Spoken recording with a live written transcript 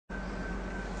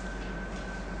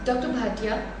Dr.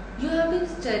 Bhatia, you have been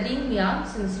studying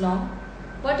Miasms since long.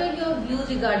 What are your views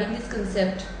regarding this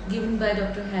concept given by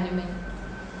Dr. Hahnemann?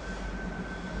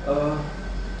 Uh,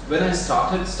 when I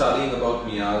started studying about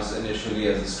miasms initially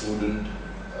as a student,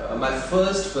 my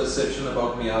first perception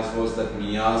about miasms was that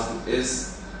miasm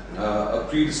is a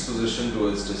predisposition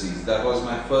towards disease. That was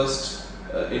my first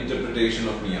interpretation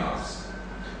of miasms.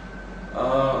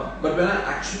 But when I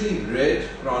actually read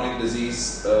chronic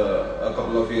disease a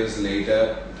couple of years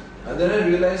later, then I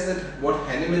realized that what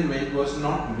Hahnemann meant was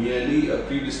not merely a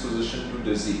predisposition to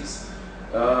disease.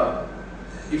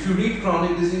 If you read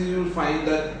chronic disease, you will find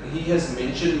that he has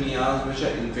mentioned miasms which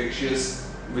are infectious,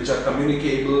 which are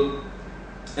communicable,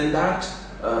 and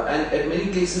at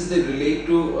many cases they relate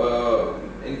to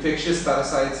infectious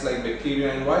parasites like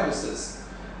bacteria and viruses.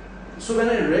 So when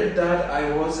I read that,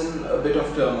 I was in a bit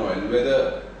of turmoil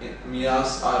whether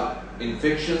miasms are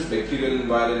infections, bacterial and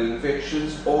viral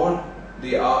infections, or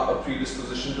they are a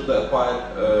predisposition to the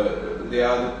acquired, they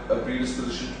are a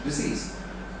predisposition to disease.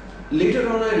 Later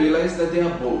on I realized that they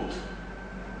are both.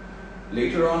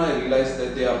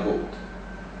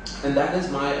 And that is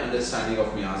my understanding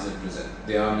of miasms at present.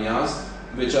 There are miasms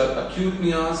which are acute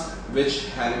miasms, which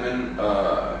Hahnemann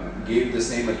gave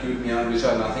this name acute miasms,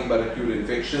 which are nothing but acute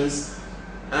infections.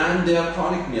 And there are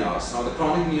chronic miasms. Now the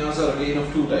chronic miasms are again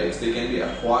of two types. They can be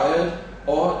acquired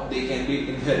or they can be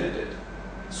inherited.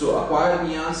 So acquired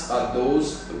miasms are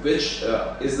those which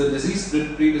is the disease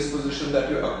predisposition that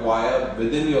you acquire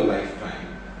within your lifetime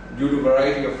due to a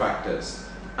variety of factors.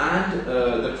 And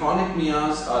the chronic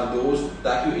miasms are those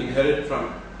that you inherit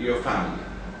from your family.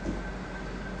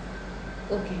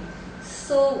 Okay,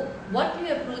 so what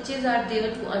new approaches are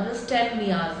there to understand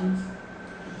miasms?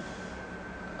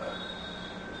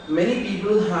 Many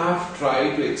people have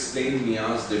tried to explain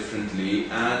miasms differently,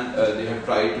 and they have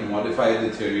tried to modify the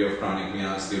theory of chronic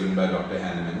miasms given by Dr.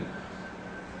 Hahnemann.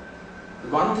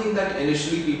 One thing that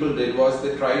initially people did was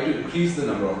they tried to increase the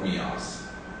number of miasms.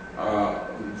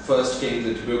 First came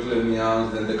the tubercular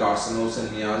miasms, then the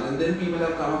carcinosin miasms, and then people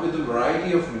have come up with a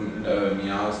variety of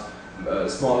miasms,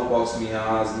 smallpox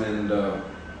miasm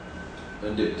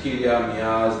and diphtheria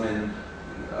miasm,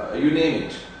 and you name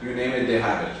it, they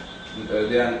have it.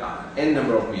 There are n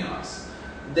number of miasms.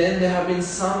 Then there have been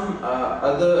some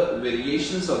other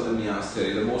variations of the miasm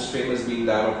theory, the most famous being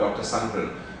that of Dr.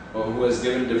 Sankran, who has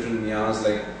given different miasms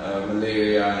like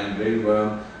malaria and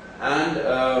ringworm,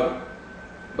 and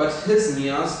but his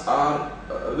miasms are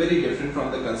very different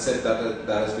from the concept that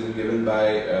has been given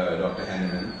by Dr.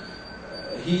 Hahnemann.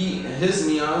 His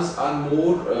miasms are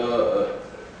more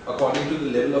according to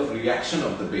the level of reaction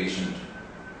of the patient,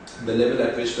 the level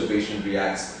at which the patient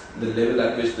reacts, the level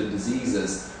at which the disease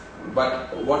is.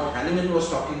 But what Hahnemann was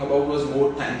talking about was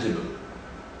more tangible,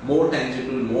 more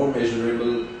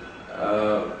measurable,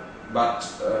 but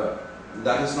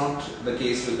that is not the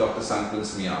case with Dr.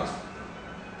 Sankran's miasm.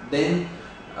 Then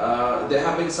there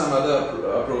have been some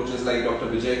other approaches like Dr.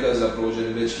 Vijaykar's approach,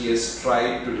 in which he has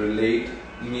tried to relate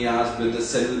miasm with the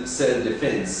cell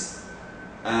defense.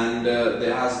 And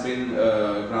there has been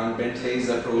Grant Bentley's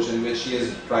approach, in which he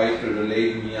has tried to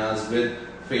relate miasms with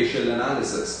facial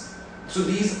analysis. So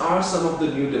these are some of the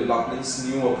new developments,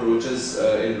 new approaches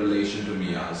in relation to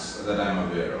miasms that I am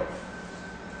aware of.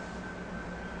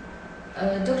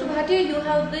 Dr. Bhatia, you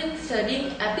have been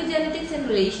studying epigenetics in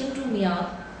relation to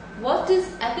miasms. What is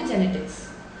epigenetics?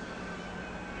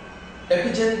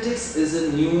 Epigenetics is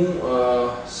a new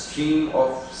stream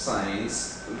of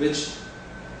science which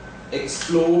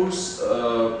explores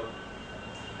the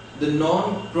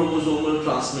non-chromosomal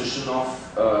transmission of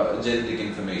genetic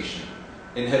information,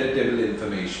 inheritable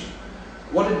information.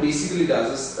 What it basically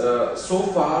does is, so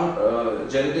far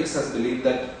genetics has believed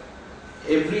that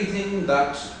everything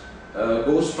that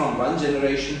goes from one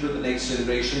generation to the next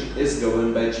generation is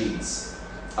governed by genes.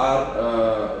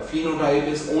 Our phenotype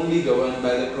is only governed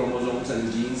by the chromosomes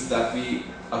and genes that we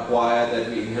acquire, that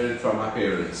we inherit from our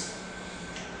parents.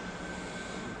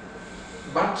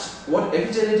 But what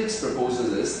epigenetics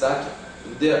proposes is that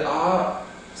there are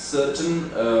certain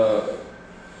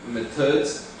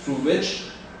methods through which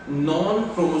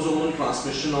non-chromosomal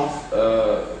transmission of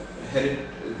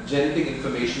genetic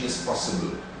information is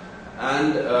possible.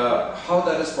 And how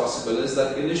that is possible is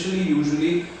that initially,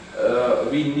 usually,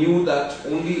 we knew that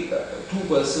only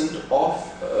 2% of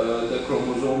the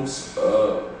chromosomes,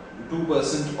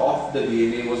 2% of the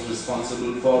DNA was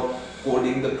responsible for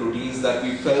coding the proteins that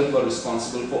we felt were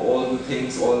responsible for all the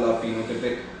things, all our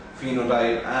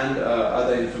phenotype and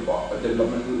other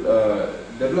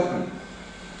development.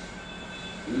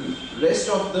 Rest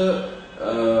of the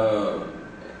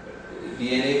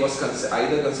DNA was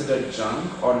either considered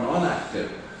junk or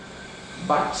non-active.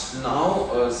 But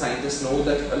now scientists know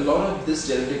that a lot of this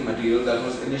genetic material that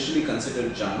was initially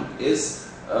considered junk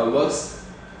works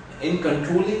in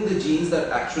controlling the genes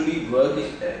that actually work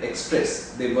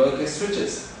express. They work as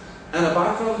switches. And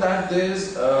apart from that, there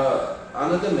is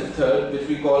another method which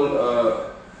we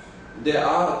call there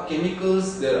are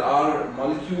chemicals, there are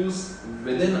molecules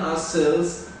within our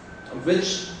cells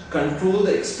which control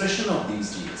the expression of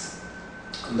these genes.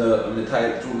 Through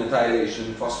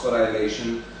methylation,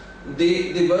 phosphorylation,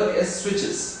 they work as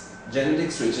switches,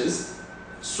 genetic switches.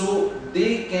 So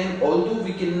they can, although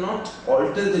we cannot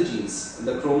alter the genes,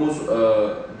 the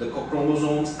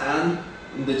chromosomes and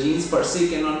the genes per se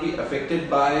cannot be affected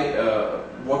by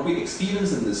what we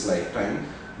experience in this lifetime,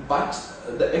 but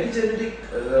the epigenetic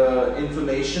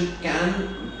information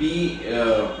can be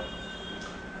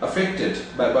affected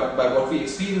by what we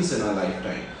experience in our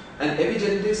lifetime. And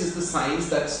epigenetics is the science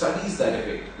that studies that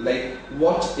effect, like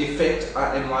what effect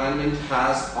our environment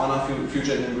has on our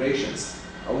future generations.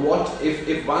 What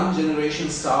if one generation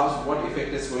starves, what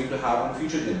effect it's going to have on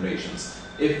future generations.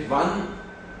 If one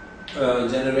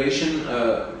generation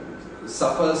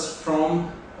suffers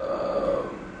from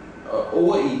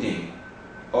overeating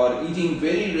or eating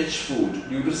very rich food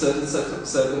due to certain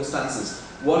circumstances,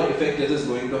 what effect it is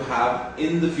going to have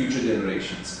in the future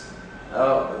generations.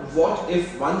 What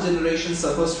if one generation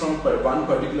suffers from one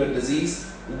particular disease,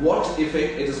 what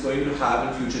effect it is going to have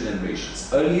in future generations.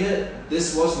 Earlier,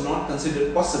 this was not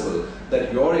considered possible,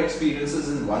 that your experiences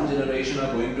in one generation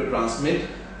are going to transmit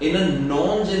in a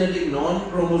non-genetic,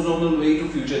 non-chromosomal way to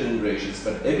future generations.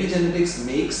 But epigenetics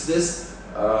makes this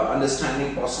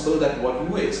understanding possible, that what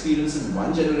you experience in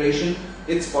one generation,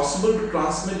 it's possible to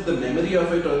transmit the memory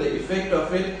of it or the effect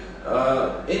of it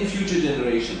in future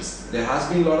generations. There has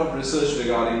been a lot of research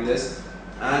regarding this,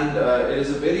 and it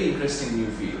is a very interesting new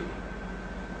field.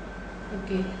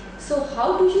 Okay, so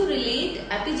how do you relate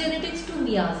epigenetics to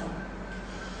miasm?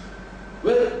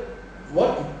 Well,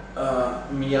 what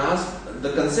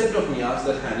the concept of miasms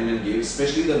that Hahnemann gave,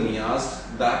 especially the miasms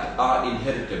that are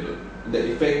inheritable.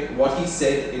 The effect, what he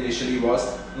said initially was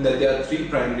that there are three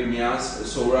primary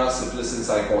miasms: psora, syphilis and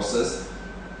psychosis.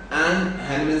 And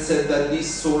Hahnemann said that these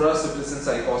psora, syphilis and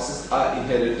psychosis are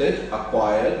inherited,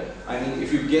 acquired. I mean,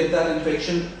 if you get that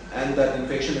infection and that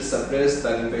infection is suppressed,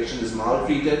 that infection is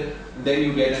maltreated, then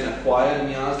you get an acquired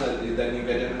miasm, then you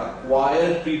get an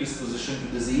acquired predisposition to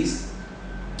disease.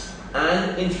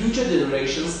 And in future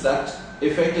generations, that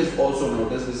effect is also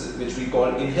noticed, which we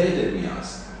call inherited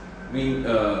miasm.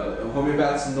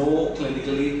 Homeopaths know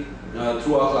clinically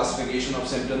through our classification of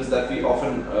symptoms that we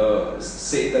often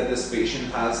say that this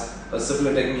patient has a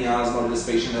syphilitic miasm, or this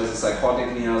patient has a psychotic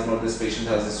miasm, or this patient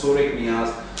has a psoric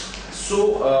miasm.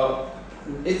 So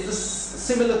it's a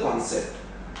similar concept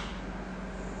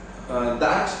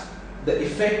that the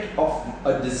effect of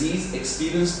a disease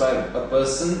experienced by a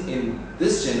person in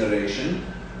this generation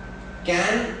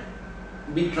can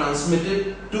be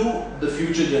transmitted to the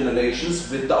future generations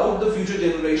without the future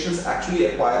generations actually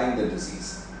acquiring the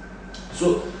disease.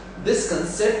 So this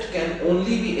concept can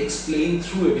only be explained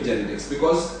through epigenetics,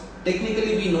 because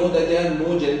technically we know that there are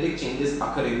no genetic changes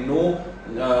occurring, no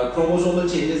chromosomal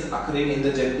changes occurring in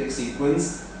the genetic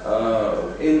sequence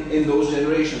in those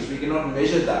generations. We cannot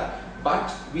measure that.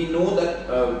 But we know that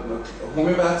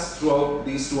homeopaths throughout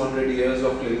these 200 years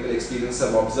of clinical experience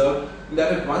have observed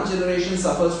that if one generation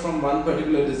suffers from one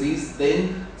particular disease,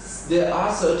 then there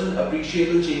are certain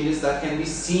appreciable changes that can be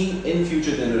seen in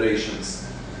future generations.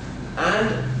 And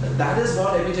that is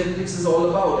what epigenetics is all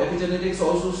about. Epigenetics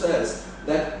also says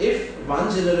that if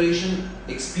one generation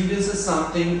experiences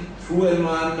something through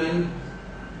environment,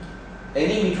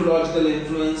 any meteorological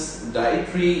influence,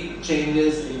 dietary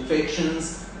changes,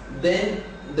 infections, then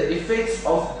the effects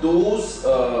of those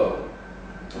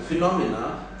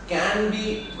phenomena can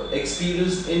be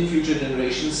experienced in future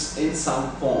generations in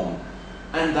some form.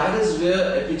 And that is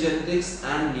where epigenetics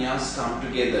and miasms come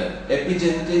together.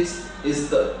 Epigenetics is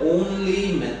the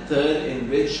only method in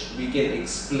which we can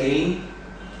explain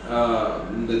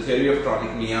the theory of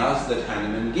chronic miasms that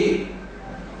Hahnemann gave.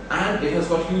 And it has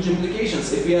got huge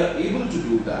implications. If we are able to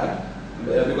do that,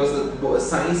 because the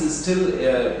science is still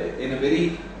in a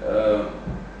very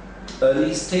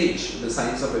early stage, the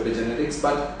science of epigenetics,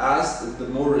 but as the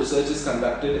more research is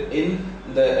conducted in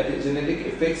the epigenetic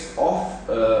effects of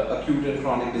acute and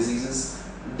chronic diseases,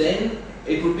 then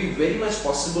it would be very much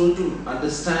possible to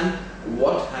understand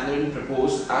what Hahnemann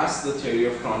proposed as the theory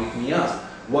of chronic miasm.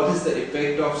 What is the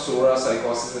effect of psora,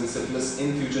 psychosis and syphilis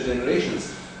in future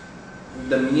generations?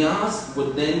 the Mias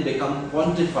would then become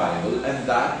quantifiable, and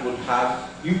that would have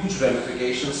huge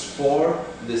ramifications for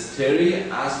this theory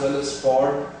as well as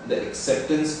for the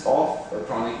acceptance of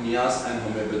chronic Mias and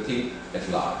homeopathy at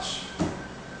large.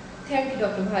 Thank you,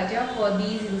 Dr. Bhatia, for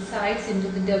these insights into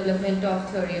the development of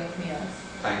theory of Mias.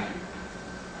 Thank you.